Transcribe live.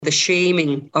The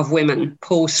shaming of women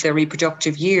post their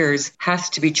reproductive years has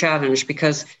to be challenged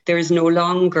because there is no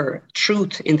longer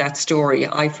truth in that story.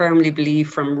 I firmly believe,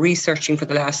 from researching for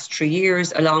the last 3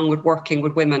 years, along with working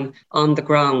with women on the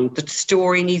ground, that the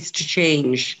story needs to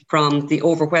change from the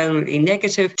overwhelmingly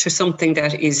negative to something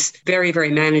that is very,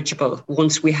 very manageable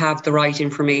once we have the right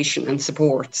information and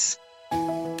supports.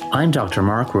 I'm Dr.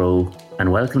 Mark Rowe,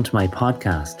 and welcome to my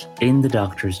podcast, In the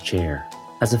Doctor's Chair.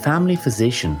 As a family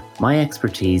physician, my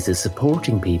expertise is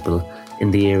supporting people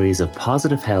in the areas of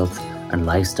positive health and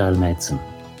lifestyle medicine.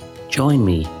 Join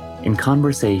me in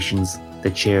conversations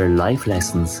that share life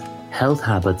lessons, health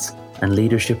habits, and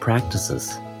leadership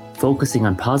practices, focusing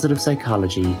on positive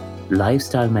psychology,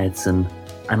 lifestyle medicine,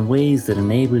 and ways that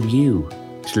enable you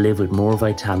to live with more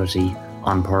vitality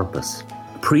on purpose.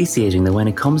 Appreciating that when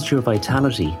it comes to your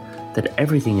vitality, that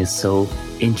everything is so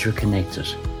interconnected.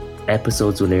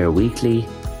 Episodes will air weekly,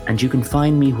 and you can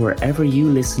find me wherever you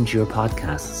listen to your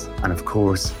podcasts, and of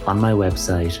course on my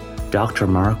website,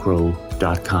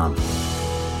 drmarkrowe.com.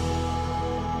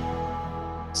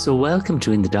 So welcome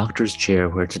to In the Doctor's Chair,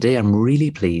 where today I'm really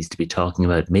pleased to be talking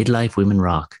about Midlife Women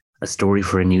Rock, a story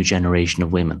for a new generation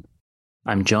of women.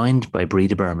 I'm joined by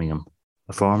Breda Birmingham,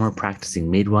 a former practicing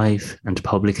midwife and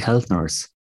public health nurse,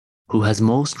 who has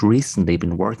most recently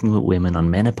been working with women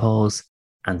on menopause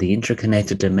and the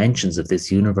interconnected dimensions of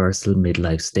this universal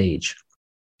midlife stage.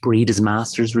 Breda's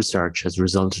master's research has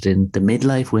resulted in the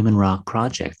Midlife Women Rock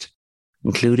project,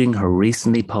 including her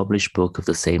recently published book of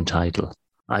the same title.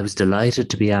 I was delighted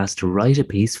to be asked to write a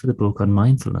piece for the book on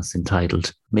mindfulness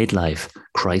entitled Midlife,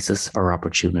 Crisis or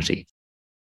Opportunity.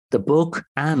 The book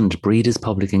and Breda's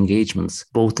public engagements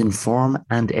both inform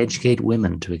and educate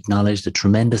women to acknowledge the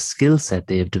tremendous skill set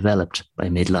they have developed by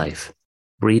midlife.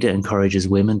 Breda encourages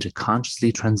women to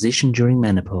consciously transition during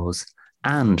menopause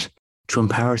and to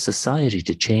empower society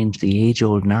to change the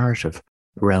age-old narrative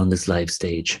around this life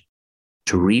stage,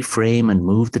 to reframe and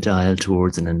move the dial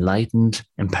towards an enlightened,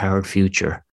 empowered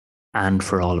future, and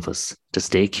for all of us to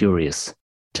stay curious,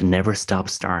 to never stop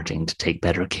starting to take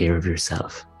better care of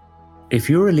yourself. If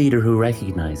you're a leader who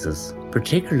recognises,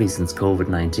 particularly since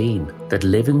COVID-19, that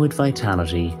living with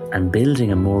vitality and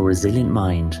building a more resilient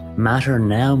mind matter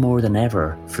now more than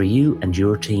ever for you and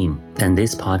your team, then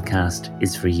this podcast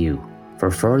is for you.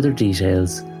 For further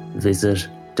details, visit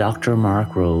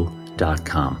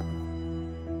drmarkrowe.com.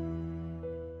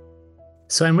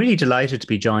 So I'm really delighted to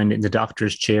be joined in the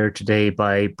doctor's chair today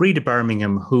by Breda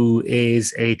Birmingham, who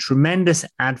is a tremendous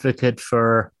advocate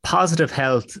for positive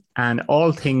health and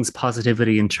all things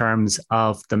positivity in terms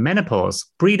of the menopause.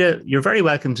 Breda, you're very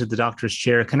welcome to the doctor's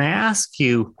chair. Can I ask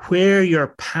you where your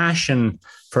passion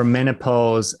for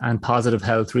menopause and positive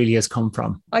health really has come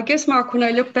from? I guess, Mark, when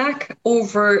I look back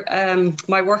over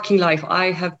my working life,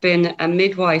 I have been a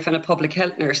midwife and a public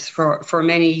health nurse for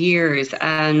many years,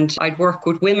 and I'd work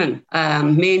with women,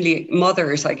 mainly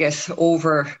mothers, I guess,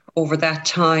 over that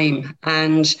time.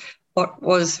 And what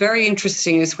was very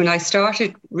interesting is when I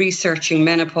started researching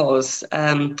menopause,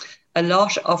 a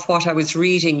lot of what I was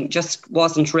reading just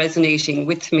wasn't resonating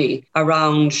with me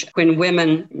around when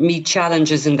women meet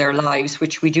challenges in their lives,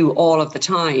 which we do all of the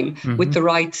time. Mm-hmm. With the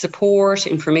right support,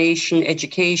 information,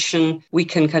 education, we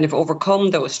can kind of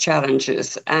overcome those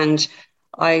challenges. And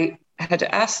I had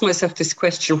asked myself this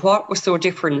question: what was so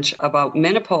different about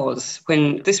menopause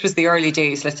when this was the early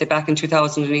days, let's say back in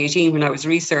 2018 when I was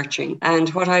researching? And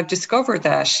what I've discovered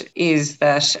is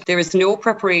that there is no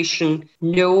preparation,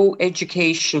 no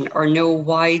education, or no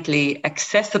widely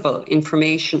accessible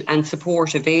information and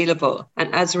support available.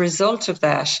 And as a result of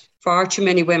that, far too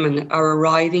many women are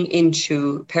arriving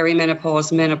into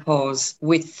perimenopause, menopause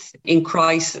in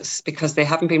crisis because they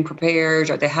haven't been prepared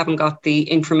or they haven't got the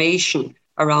information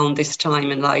around this time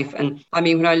in life. And I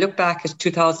mean, when I look back at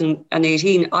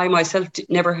 2018, I myself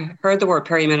never heard the word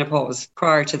perimenopause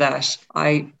prior to that.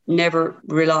 I never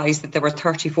realised that there were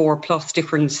 34 plus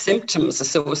different symptoms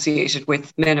associated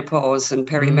with menopause and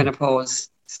perimenopause.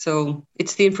 So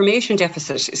it's the information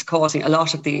deficit is causing a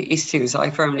lot of the issues, I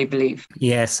firmly believe.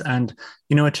 Yes. And,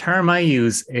 a term I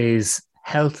use is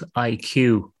health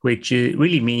IQ, which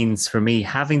really means for me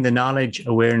having the knowledge,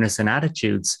 awareness and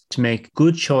attitudes to make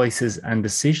good choices and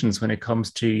decisions when it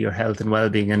comes to your health and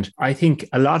well-being. And I think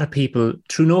a lot of people,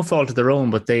 through no fault of their own,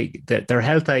 but their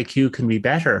health IQ can be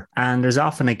better. And there's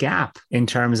often a gap in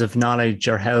terms of knowledge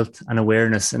or health and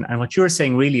awareness. And what you're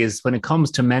saying really is when it comes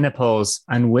to menopause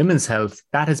and women's health,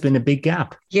 that has been a big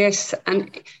gap. Yes. And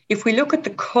if we look at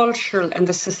the cultural and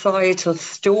the societal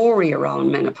story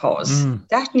around menopause,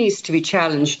 that needs to be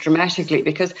challenged dramatically,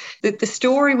 because because the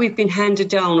story we've been handed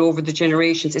down over the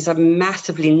generations is a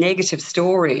massively negative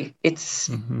story. It's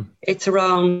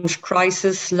around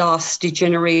crisis, loss,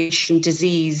 degeneration,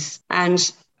 disease,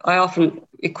 and I often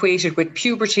equate it with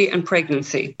puberty and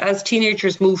pregnancy. As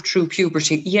teenagers move through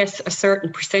puberty, yes, a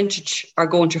certain percentage are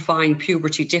going to find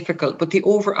puberty difficult, but the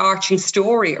overarching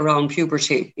story around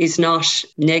puberty is not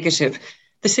negative.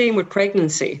 The same with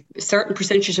pregnancy. A certain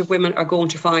percentage of women are going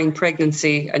to find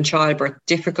pregnancy and childbirth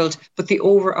difficult, but the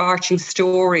overarching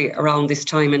story around this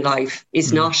time in life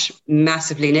is not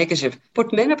massively negative.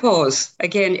 But menopause,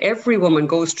 again, every woman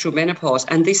goes through menopause,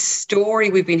 and this story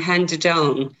we've been handed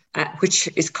down, which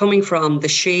is coming from the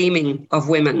shaming of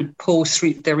women post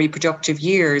their reproductive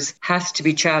years, has to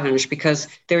be challenged, because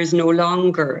there is no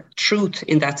longer truth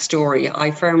in that story.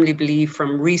 I firmly believe,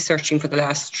 from researching for the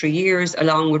last 3 years,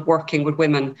 along with working with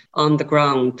women on the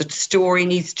ground, that the story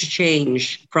needs to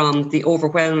change from the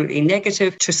overwhelmingly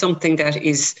negative to something that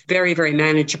is very, very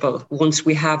manageable once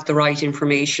we have the right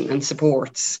information and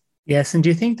supports. Yes, and do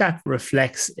you think that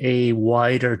reflects a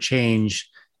wider change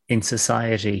in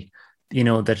society?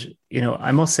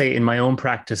 I must say, in my own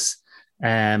practice,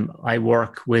 I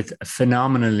work with a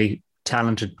phenomenally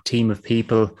talented team of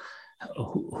people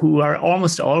who are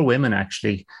almost all women,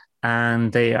 actually,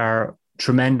 and they are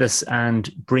tremendous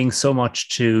and bring so much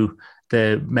to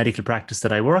the medical practice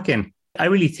that I work in. I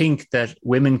really think that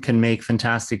women can make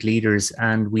fantastic leaders,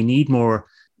 and we need more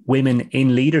women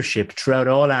in leadership throughout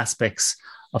all aspects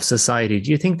of society.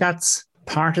 Do you think that's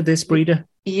part of this, Breda?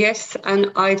 Yes,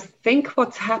 and I think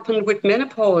what's happened with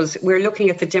menopause, we're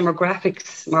looking at the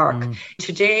demographics, Mark.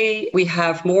 Today, we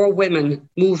have more women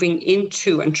moving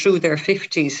into and through their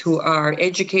 50s who are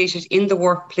educated in the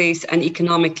workplace and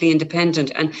economically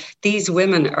independent. And these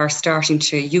women are starting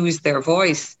to use their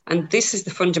voice. And this is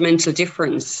the fundamental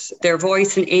difference, their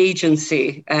voice and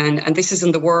agency. And this is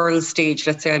in the world stage,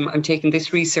 let's say I'm taking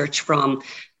this research from,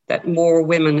 that more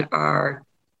women are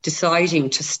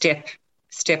deciding to step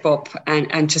up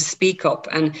and to speak up.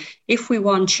 And if we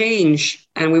want change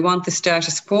and we want the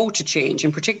status quo to change,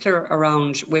 in particular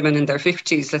around women in their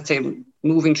 50s, let's say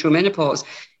moving through menopause,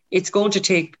 it's going to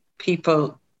take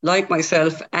people like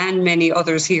myself and many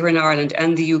others here in Ireland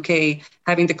and the UK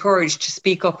having the courage to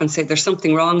speak up and say there's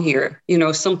something wrong here.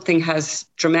 Something has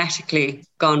dramatically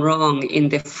gone wrong in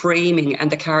the framing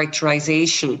and the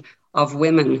characterization of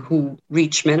women who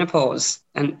reach menopause,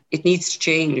 and it needs to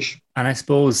change. And I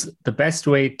suppose the best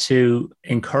way to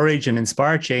encourage and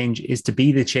inspire change is to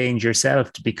be the change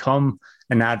yourself, to become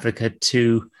an advocate,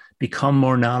 to become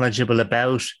more knowledgeable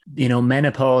about,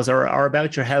 menopause or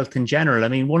about your health in general. I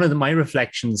mean, one of my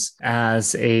reflections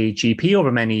as a GP over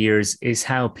many years is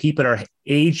how people are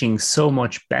aging so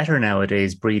much better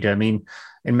nowadays, Breda. I mean,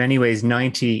 in many ways,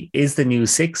 90 is the new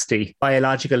 60.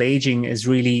 Biological aging is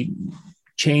really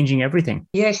changing everything.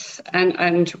 Yes,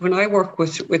 and when I work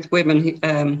with women,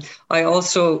 I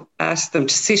also ask them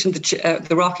to sit in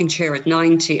the rocking chair at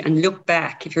 90 and look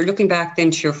back. If you're looking back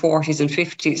then to your 40s and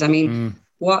 50s, I mean,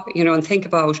 and think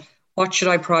about, what should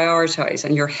I prioritize?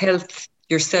 And your health,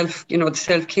 yourself, the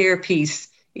self-care piece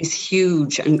is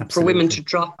huge. And Absolutely. For women to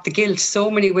drop the guilt, so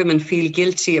many women feel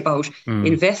guilty about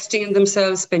investing in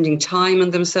themselves, spending time on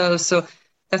themselves. So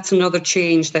that's another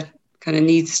change that kind of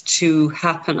needs to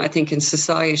happen, I think, in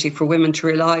society, for women to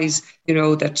realise,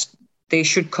 that they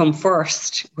should come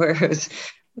first. Whereas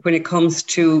when it comes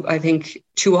to, I think,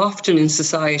 too often in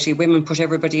society, women put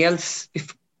everybody else,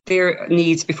 their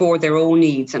needs before their own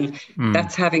needs. And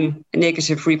that's having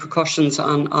negative repercussions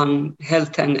on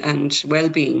health and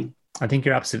well-being. I think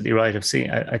you're absolutely right.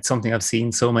 It's something I've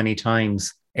seen so many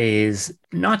times, is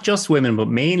not just women, but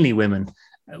mainly women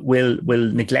will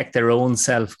neglect their own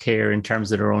self-care in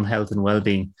terms of their own health and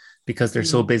well-being, because they're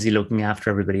so busy looking after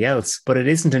everybody else. But it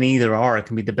isn't an either or. It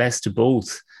can be the best of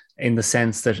both, in the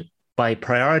sense that by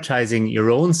prioritizing your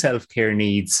own self-care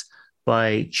needs,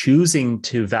 by choosing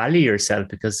to value yourself,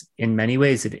 because in many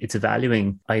ways it's a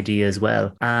valuing idea as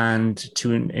well, and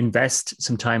to invest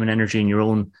some time and energy in your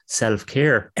own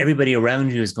self-care, everybody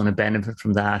around you is going to benefit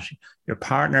from that. Your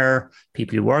partner,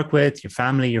 people you work with, your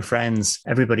family, your friends,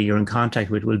 everybody you're in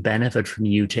contact with will benefit from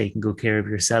you taking good care of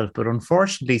yourself. But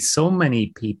unfortunately, so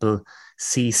many people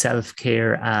see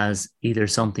self-care as either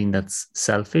something that's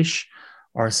selfish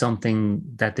or something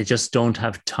that they just don't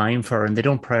have time for, and they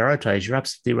don't prioritize. You're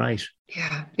absolutely right.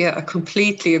 Yeah, I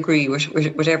completely agree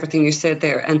with everything you said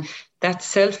there. And that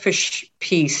selfish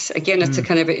piece, again, it's a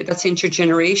kind of, that's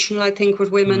intergenerational, I think,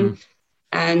 with women.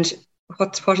 And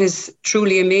what is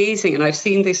truly amazing, and I've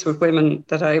seen this with women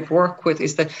that I've worked with,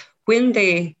 is that when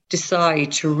they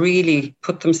decide to really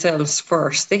put themselves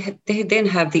first, they then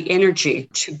have the energy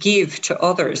to give to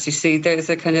others. You see, there's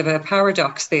a kind of a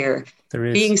paradox there. There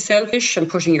is. Being selfish and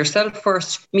putting yourself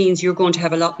first means you're going to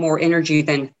have a lot more energy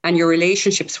then, and your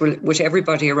relationships with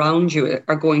everybody around you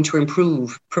are going to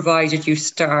improve, provided you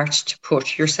start to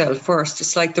put yourself first.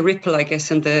 It's like the ripple, I guess,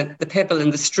 and the pebble in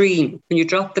the stream. When you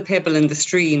drop the pebble in the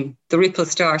stream, the ripple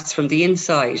starts from the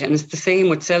inside, and it's the same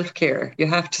with self-care. You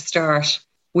have to start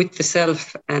with the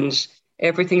self, and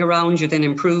everything around you then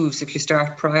improves if you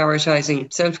start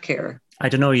prioritising self-care. I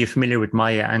don't know, are you familiar with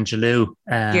Maya Angelou?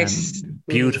 Yes.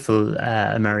 Beautiful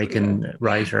American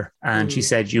writer. And she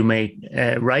said, you may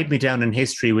write me down in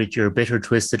history with your bitter,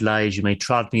 twisted lies. You may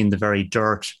trod me in the very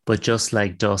dirt, but just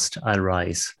like dust, I'll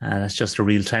rise. And that's just a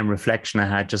real-time reflection I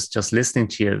had just listening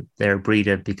to you there,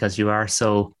 Breda, because you are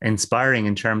so inspiring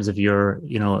in terms of your,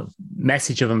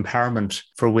 message of empowerment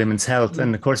for women's health.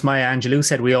 And of course, Maya Angelou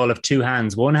said we all have two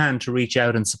hands, one hand to reach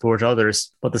out and support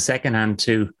others, but the second hand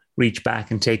to reach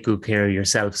back and take good care of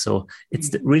yourself. So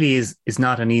it's really is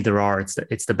not an either or.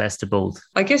 It's the best of both.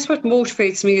 I guess what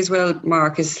motivates me as well,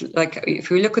 Mark, is like if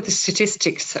we look at the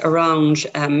statistics around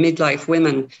midlife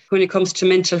women when it comes to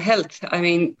mental health. I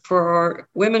mean, for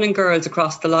women and girls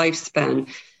across the lifespan,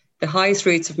 the highest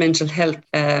rates of mental health,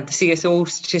 the CSO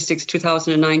statistics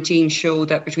 2019 show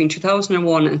that between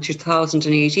 2001 and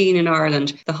 2018 in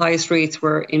Ireland, the highest rates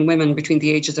were in women between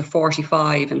the ages of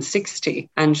 45 and 60.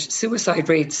 And suicide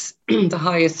rates, the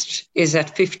highest is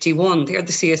at 51. They're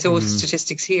the CSO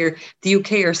statistics here. The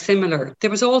UK are similar. There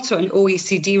was also an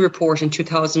OECD report in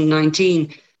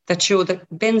 2019 that showed that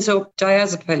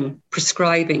benzodiazepine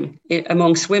prescribing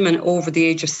amongst women over the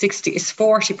age of 60 is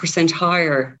 40%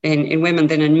 higher in women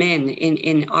than in men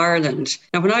in Ireland.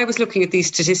 Now, when I was looking at these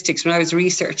statistics, when I was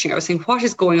researching, I was saying, what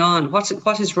is going on?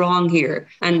 What is wrong here?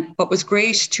 And what was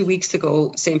great 2 weeks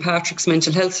ago, St. Patrick's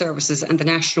Mental Health Services and the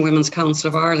National Women's Council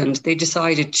of Ireland, they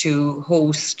decided to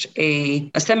host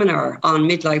a seminar on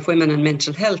midlife women and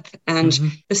mental health. And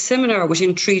the seminar was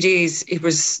in 3 days.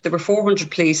 There were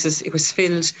 400 places. It was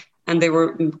filled. And there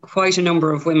were quite a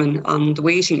number of women on the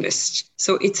waiting list.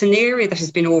 So it's an area that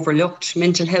has been overlooked,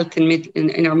 mental health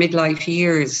in our midlife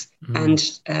years,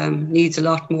 and needs a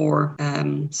lot more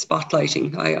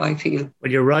spotlighting, I feel.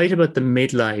 Well, you're right about the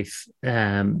midlife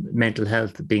mental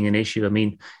health being an issue. I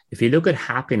mean, if you look at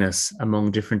happiness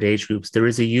among different age groups, there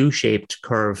is a U-shaped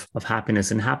curve of happiness,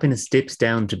 and happiness dips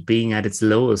down to being at its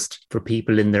lowest for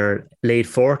people in their late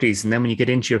 40s. And then when you get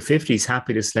into your 50s,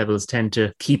 happiness levels tend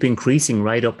to keep increasing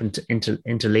right up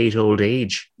into late old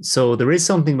age. So there is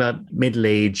something about middle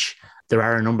age. There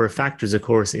are a number of factors, of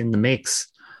course, in the mix.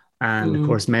 And of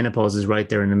course, menopause is right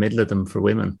there in the middle of them for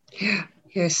women. Yeah.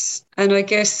 Yes. And I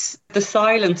guess the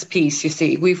silence piece, you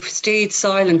see, we've stayed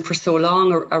silent for so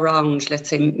long around, let's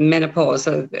say, menopause.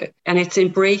 And it's in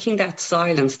breaking that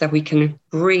silence that we can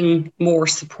bring more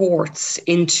supports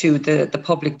into the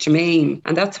public domain.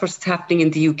 And that's what's happening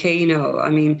in the UK now. I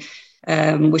mean,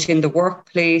 within the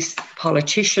workplace,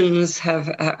 politicians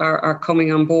are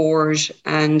coming on board,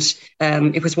 and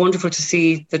it was wonderful to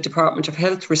see the Department of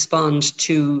Health respond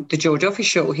to the Joe Duffy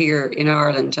show here in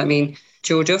Ireland. I mean,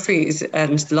 Joe Duffy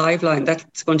and Liveline,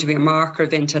 that's going to be a marker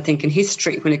event, I think, in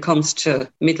history when it comes to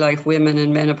midlife women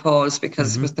and menopause,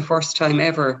 because it was the first time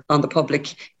ever on the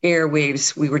public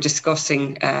airwaves we were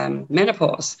discussing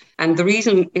menopause. And the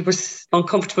reason it was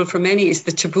uncomfortable for many is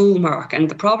the taboo, Mark. And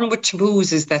the problem with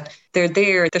taboos is that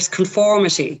there's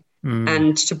conformity,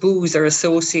 and taboos are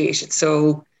associated.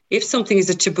 So if something is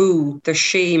a taboo, there's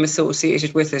shame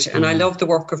associated with it. And I love the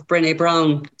work of Brené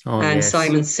Brown and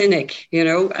Simon Sinek,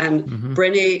 and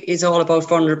Brené is all about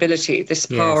vulnerability, this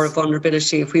power of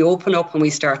vulnerability. If we open up and we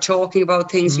start talking about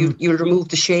things, you'll remove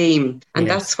the shame. And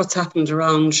that's what's happened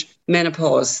around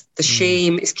menopause. The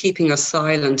shame is keeping us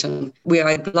silent, and we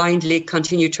either blindly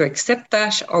continue to accept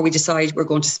that, or we decide we're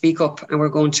going to speak up and we're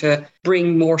going to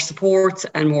bring more support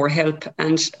and more help.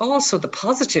 And also the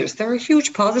positives. There are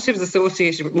huge positives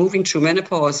associated with moving through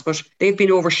menopause, but they've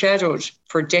been overshadowed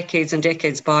for decades and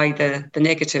decades by the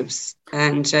negatives,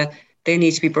 and they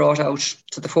need to be brought out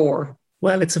to the fore.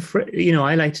 Well,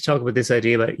 I like to talk about this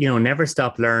idea about, never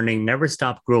stop learning, never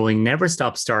stop growing, never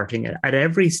stop starting. At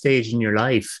every stage in your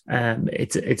life,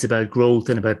 it's about growth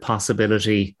and about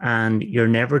possibility. And you're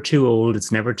never too old.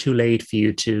 It's never too late for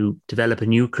you to develop a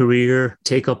new career,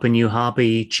 take up a new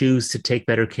hobby, choose to take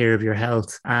better care of your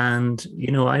health. And,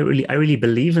 I really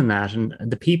believe in that. And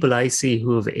the people I see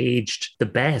who have aged the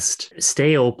best,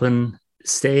 stay open,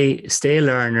 stay a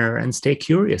learner, and stay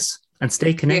curious and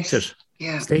stay connected. Yes.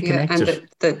 Yeah, stay connected.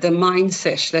 And the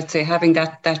mindset, let's say, having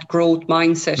that growth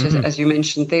mindset, as you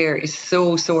mentioned there, is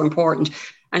so important.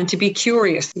 and to be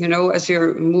curious, as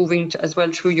you're moving as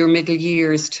well through your middle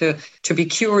years, to be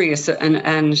curious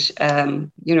and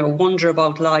wonder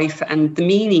about life and the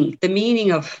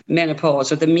meaning of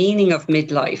menopause or the meaning of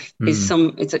midlife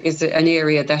is an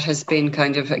area that has been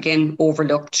kind of, again,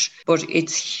 overlooked, but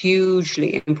it's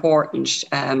hugely important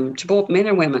to both men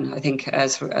and women, I think,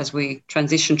 as we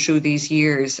transition through these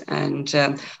years. And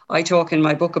I talk in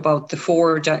my book about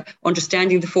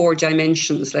understanding the 4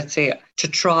 dimensions, let's say, to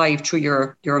thrive through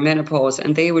your menopause.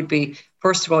 And they would be,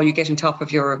 first of all, you get on top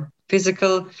of your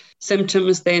physical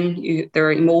symptoms, then there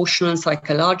are emotional and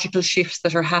psychological shifts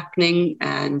that are happening,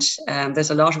 and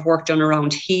there's a lot of work done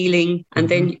around healing. And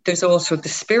then there's also the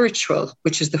spiritual,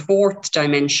 which is the 4th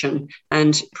dimension.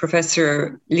 And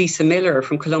Professor Lisa Miller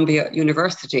from Columbia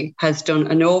University has done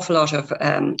an awful lot of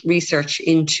research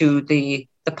into the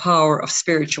power of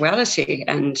spirituality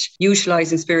and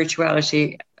utilizing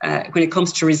spirituality when it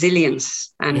comes to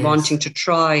resilience and wanting to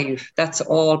thrive. That's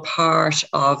all part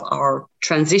of our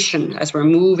transition as we're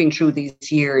moving through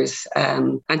these years.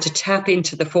 And to tap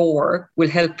into the 4 will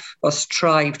help us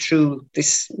thrive through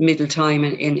this middle time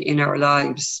in our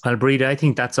lives. Well, Breda, I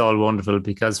think that's all wonderful,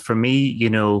 because for me,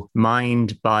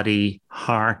 mind, body,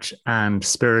 heart and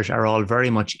spirit are all very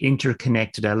much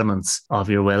interconnected elements of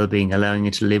your well-being, allowing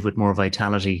you to live with more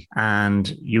vitality.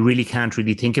 And you really can't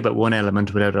really think about one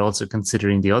element without also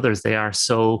considering the others. They are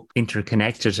so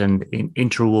interconnected and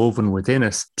interwoven within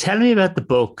us. Tell me about the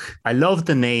book. I love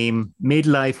the name,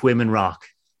 Midlife Women Rock.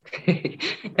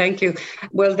 Thank you.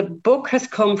 Well, the book has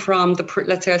come from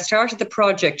let's say I started the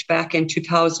project back in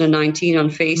 2019 on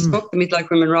Facebook, the Midlife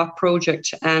Women Rock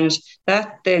project. And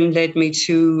that then led me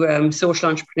to Social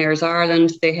Entrepreneurs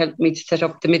Ireland. They helped me to set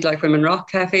up the Midlife Women Rock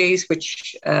cafes,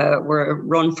 which were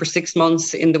run for 6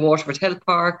 months in the Waterford Health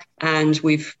Park. And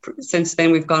since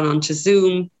then we've gone on to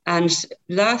Zoom. And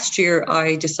last year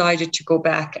I decided to go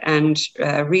back and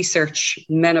research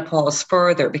menopause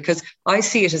further, because I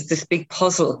see it as this big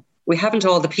puzzle. We haven't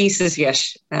all the pieces yet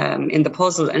in the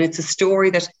puzzle, and it's a story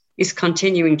that is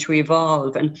continuing to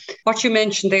evolve. And what you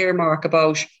mentioned there, Mark,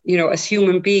 about, as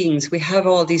human beings, we have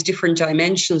all these different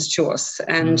dimensions to us.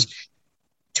 And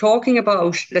talking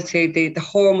about, let's say, the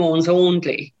hormones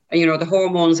only, the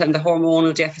hormones and the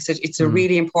hormonal deficit, it's a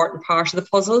really important part of the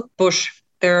puzzle. But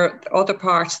there are other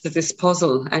parts of this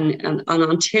puzzle, and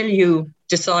until you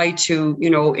decide to,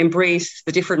 embrace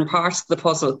the different parts of the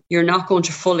puzzle, you're not going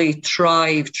to fully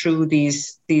thrive through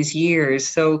these years.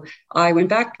 So I went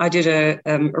back, I did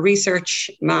a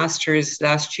research master's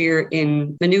last year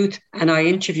in Maynooth, and I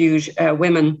interviewed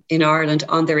women in Ireland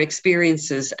on their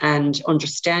experiences and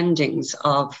understandings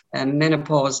of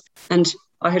menopause. And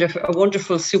I had a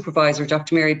wonderful supervisor,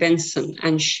 Dr. Mary Benson,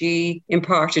 and she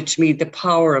imparted to me the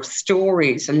power of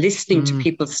stories and listening to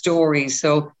people's stories.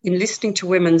 So in listening to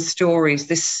women's stories,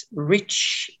 this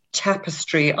rich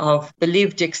tapestry of the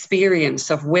lived experience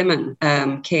of women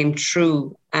came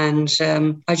true. And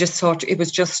I just thought it was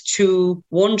just too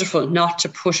wonderful not to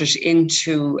put it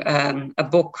into a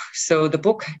book. So the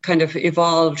book kind of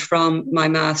evolved from my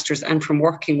master's and from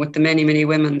working with the many, many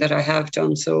women that I have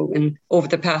done so over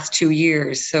the past 2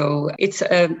 years. So it's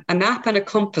a map and a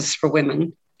compass for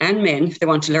women and men if they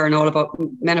want to learn all about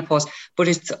menopause. But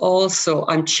it's also,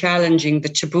 I'm challenging the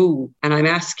taboo, and I'm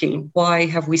asking, why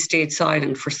have we stayed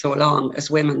silent for so long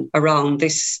as women around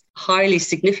this highly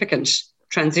significant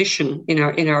transition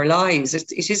in our lives?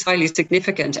 It is highly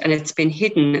significant, and it's been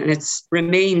hidden, and it's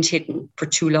remained hidden for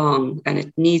too long, and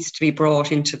it needs to be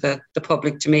brought into the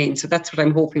public domain. So that's what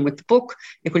I'm hoping with the book.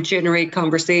 It will generate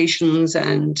conversations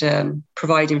and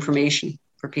provide information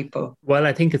for people. Well,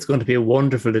 I think it's going to be a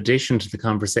wonderful addition to the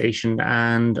conversation.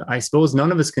 And I suppose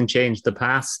none of us can change the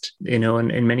past.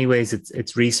 In many ways,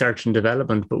 it's research and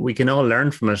development, but we can all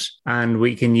learn from it. And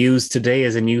we can use today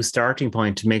as a new starting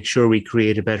point to make sure we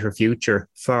create a better future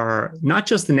for not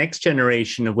just the next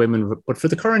generation of women, but for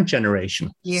the current generation.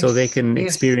 Yes, so they can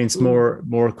experience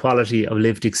more quality of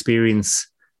lived experience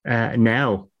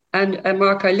now. And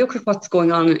Mark, I look at what's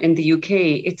going on in the UK.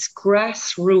 It's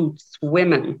grassroots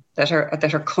women that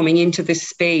are coming into this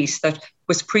space that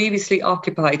was previously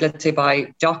occupied, let's say,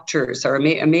 by doctors or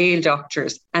male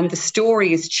doctors. And the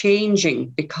story is changing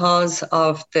because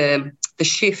of the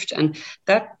shift. And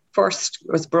that first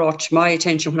was brought to my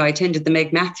attention when I attended the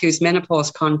Meg Matthews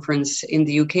Menopause Conference in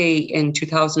the UK in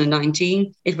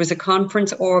 2019. It was a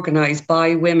conference organised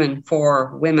by women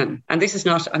for women. And this is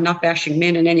not, I'm not bashing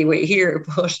men in any way here,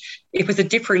 but it was a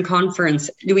different conference.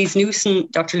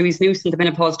 Dr. Louise Newson, the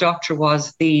menopause doctor,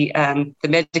 was the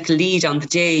medical lead on the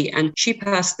day. And she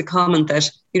passed the comment that,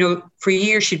 for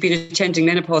years she'd been attending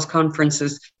menopause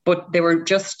conferences, but they were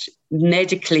just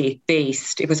medically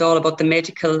based. It was all about the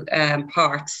medical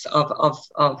parts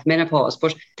of menopause.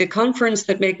 But the conference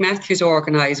that Meg Matthews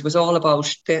organised was all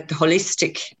about the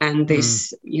holistic and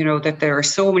this, that there are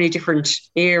so many different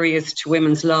areas to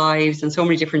women's lives and so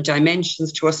many different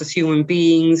dimensions to us as human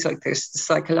beings, like there's the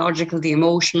psychological, the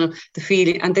emotional, the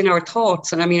feeling, and then our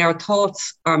thoughts. And I mean, our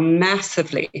thoughts are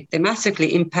massively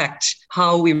impact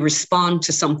how we respond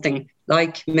to something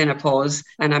like menopause.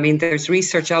 And I mean, there's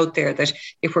research out there that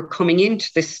if we're coming into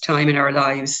this time in our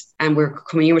lives and we're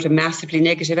coming in with a massively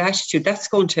negative attitude, that's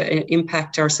going to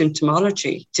impact our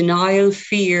symptomology. Denial,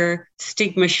 fear,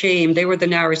 stigma, shame, they were the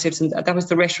narratives. And that was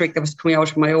the rhetoric that was coming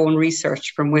out of my own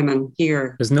research from women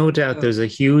here. There's no doubt there's a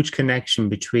huge connection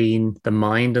between the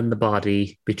mind and the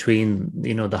body, between,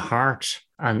 the heart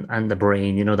and the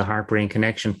brain, the heart-brain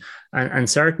connection. And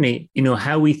certainly,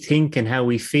 how we think and how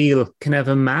we feel can have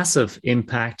a massive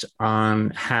impact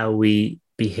on how we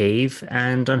behave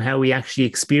and on how we actually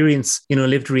experience,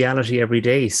 lived reality every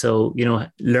day. So,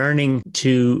 learning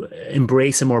to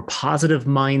embrace a more positive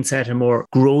mindset, a more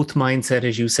growth mindset,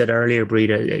 as you said earlier,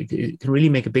 Breda, it can really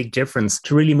make a big difference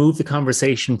to really move the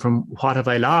conversation from what have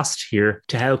I lost here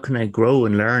to how can I grow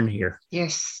and learn here.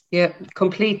 Yes. Yeah,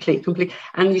 completely.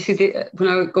 And you see, when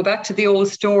I go back to the old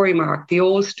story, Mark, the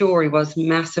old story was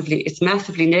massively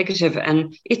negative,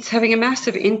 and it's having a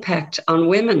massive impact on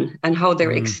women and how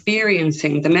they're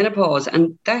experiencing the menopause.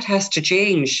 And that has to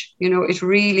change. It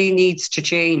really needs to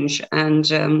change. And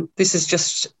this is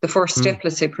just the first step,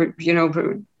 let's say, producing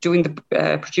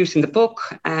the book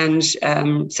and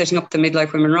setting up the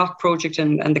Midlife Women Rock project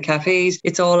and the cafes.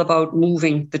 It's all about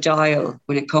moving the dial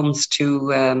when it comes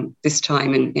to this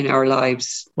time in our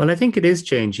lives. Well, I think it is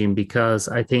changing because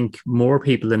I think more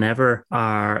people than ever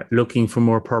are looking for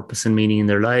more purpose and meaning in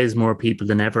their lives. More people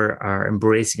than ever are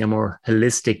embracing a more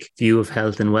holistic view of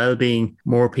health and well-being.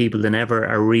 More people than ever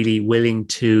are really willing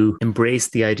to embrace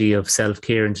the idea of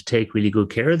self-care and to take really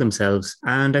good care of themselves.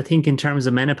 And I think in terms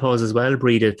of menopause as well,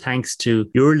 Breda, thanks to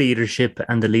your leadership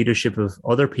and the leadership of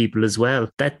other people as well,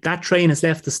 that train has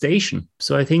left the station.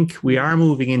 So I think we are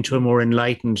moving into a more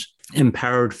enlightened,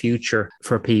 empowered future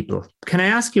for people. Can I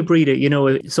ask you,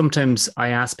 Breda, sometimes I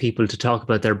ask people to talk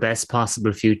about their best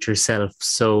possible future self.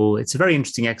 So it's a very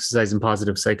interesting exercise in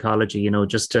positive psychology,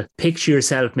 just to picture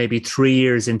yourself maybe 3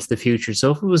 years into the future.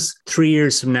 So if it was 3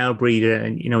 years from now, Breda,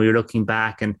 and, you're looking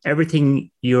back and everything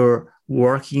you're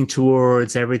working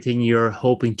towards, everything you're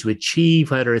hoping to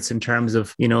achieve, whether it's in terms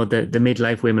of, the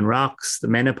Midlife Women Rocks, the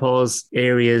menopause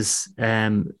areas,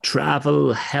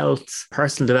 travel, health,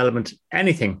 personal development,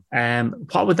 anything.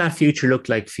 What would that future look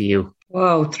like for you?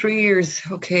 Wow, 3 years.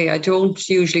 Okay, I don't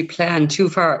usually plan too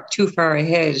far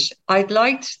ahead. I'd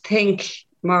like to think,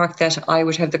 Mark, that I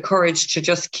would have the courage to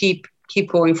just keep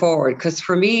going forward. Because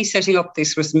for me, setting up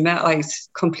this I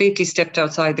completely stepped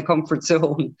outside the comfort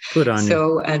zone. Good on you.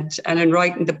 So, and in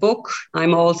writing the book,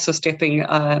 I'm also stepping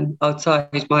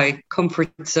outside my comfort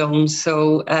zone.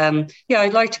 So,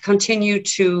 I'd like to continue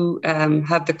to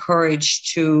have the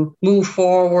courage to move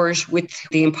forward with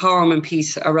the empowerment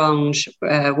piece around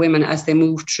women as they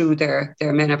move through their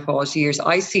menopause years.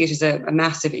 I see it as a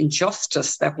massive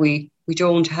injustice that we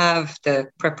don't have the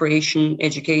preparation,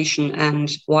 education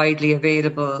and widely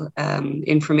available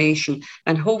information.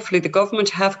 And hopefully the government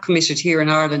have committed here in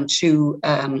Ireland to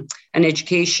an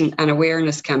education and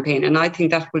awareness campaign. And I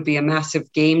think that will be a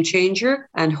massive game changer.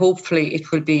 And hopefully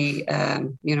it will be,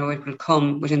 it will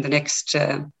come within the next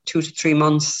 2 to 3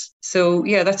 months. So,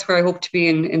 that's where I hope to be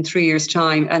in 3 years'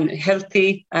 time. And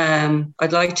healthy,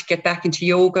 I'd like to get back into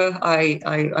yoga.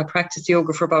 I practiced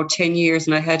yoga for about 10 years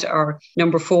and I had our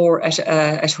number 4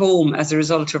 at home as a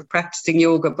result of practicing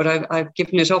yoga. But I've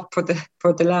given it up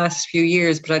for the last few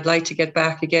years. But I'd like to get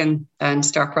back again and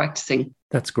start practicing.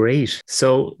 That's great.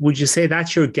 So would you say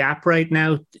that's your gap right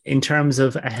now in terms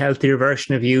of a healthier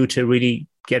version of you to really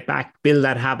get back, build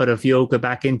that habit of yoga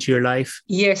back into your life?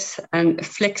 Yes, and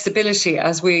flexibility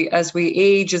as we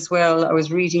age as well. I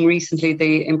was reading recently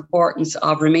the importance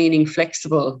of remaining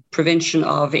flexible, prevention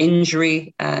of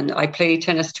injury, and I play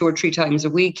tennis 2 or 3 times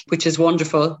a week, which is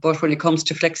wonderful. But when it comes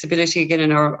to flexibility, again,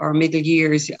 in our middle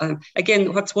years,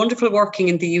 again, what's wonderful working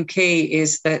in the UK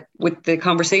is that with the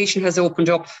conversation has opened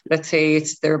up, let's say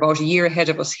they're about a year ahead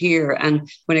of us here. And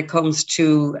when it comes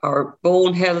to our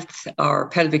bone health, our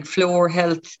pelvic floor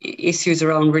health, issues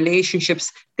around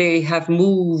relationships, they have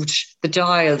moved the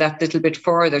dial that little bit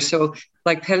further. So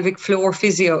like pelvic floor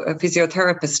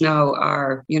physiotherapists now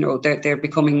are, they're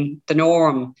becoming the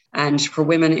norm. And for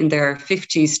women in their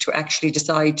 50s to actually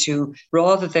decide to,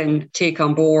 rather than take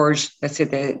on board, let's say,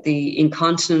 the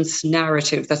incontinence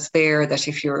narrative that's there, that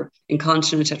if you're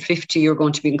incontinent at 50, you're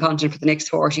going to be incontinent for the next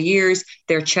 40 years,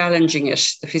 they're challenging it.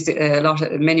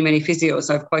 Many physios.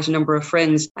 I have quite a number of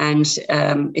friends, and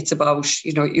it's about,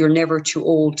 you're never too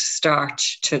old to start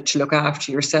to look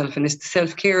after yourself. And it's the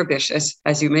self-care bit,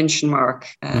 as you mentioned, Mark,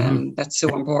 that's so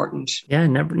important. Yeah,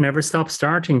 never stop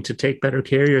starting to take better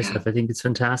care of yourself. I think it's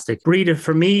fantastic. Breda,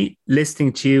 for me,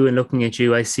 listening to you and looking at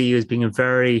you, I see you as being a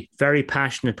very, very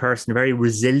passionate person, a very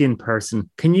resilient person.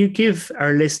 Can you give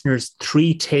our listeners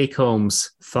 3 take-homes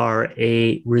for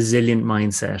a resilient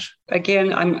mindset?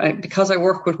 Again, because I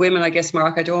work with women, I guess,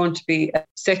 Mark, I don't want to be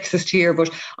sexist here,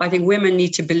 but I think women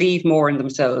need to believe more in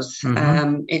themselves,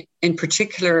 in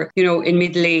particular, in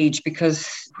middle age, because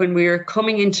when we're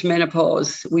coming into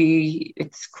menopause,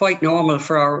 it's quite normal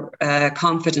for our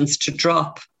confidence to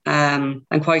drop. And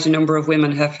quite a number of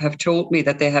women have told me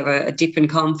that they have a dip in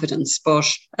confidence. But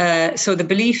so the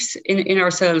beliefs in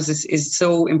ourselves is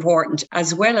so important,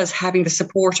 as well as having the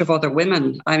support of other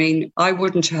women. I mean, I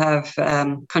wouldn't have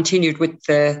continued with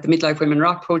the Midlife Women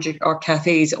Rock project or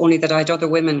cafes, only that I had other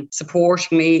women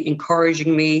supporting me,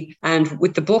 encouraging me. And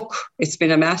with the book, it's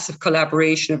been a massive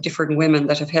collaboration of different women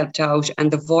that have helped out, and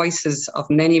the voices of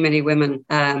many, many women.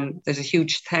 There's a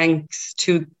huge thanks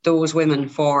to those women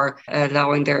for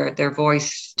allowing their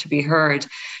voice to be heard.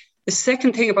 The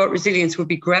second thing about resilience would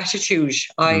be gratitude.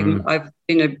 I've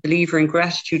been a believer in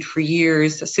gratitude for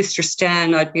years. Sister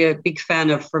Stan, I'd be a big fan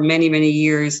of for many, many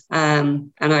years.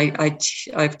 And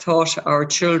I've taught our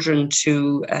children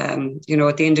to,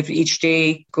 at the end of each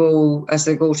day, as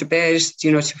they go to bed,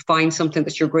 to find something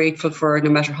that you're grateful for, no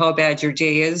matter how bad your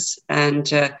day is.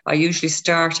 And I usually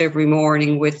start every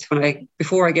morning with,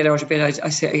 before I get out of bed, I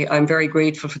say I'm very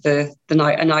grateful for the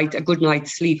night, a good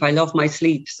night's sleep. I love my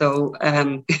sleep. So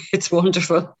it's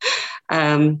wonderful.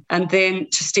 And then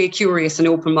to stay curious and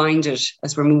open-minded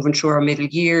as we're moving through our middle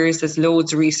years. There's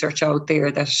loads of research out there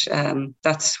that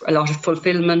that's a lot of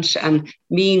fulfillment and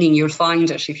meaning. You'll find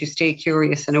it if you stay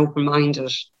curious and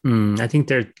open-minded. I think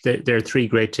there are 3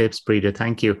 great tips, Breda.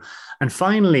 Thank you. And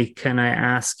finally, can I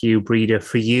ask you, Breda,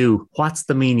 for you, what's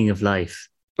the meaning of life?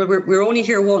 Well, we're only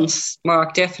here once,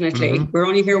 Mark, definitely. We're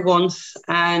only here once,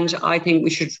 and I think we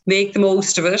should make the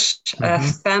most of it.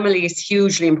 Family is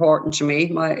hugely important to me.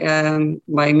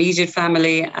 My immediate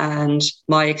family and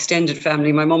my extended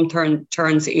family. My mum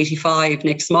turns 85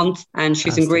 next month, and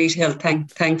she's in great health,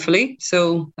 thankfully.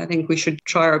 So I think we should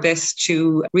try our best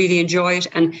to really enjoy it,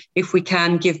 and if we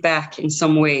can, give back in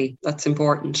some way. That's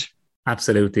important.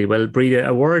 Absolutely. Well, Breda,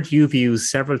 a word you've used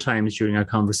several times during our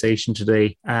conversation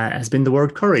today has been the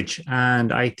word courage.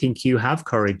 And I think you have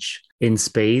courage in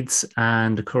spades.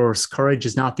 And of course, courage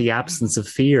is not the absence of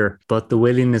fear, but the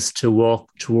willingness to walk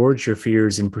towards your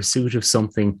fears in pursuit of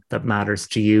something that matters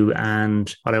to you.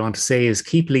 And what I want to say is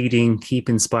keep leading, keep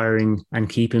inspiring, and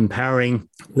keep empowering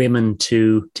women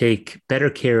to take better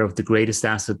care of the greatest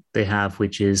asset they have,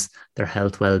 which is their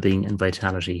health, well-being, and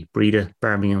vitality. Breda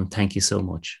Birmingham, thank you so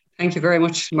much. Thank you very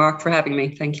much, Mark, for having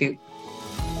me. Thank you.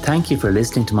 Thank you for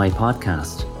listening to my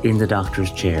podcast, In the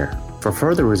Doctor's Chair. For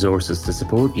further resources to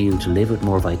support you to live with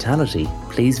more vitality,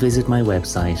 please visit my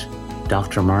website,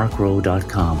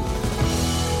 drmarkrowe.com.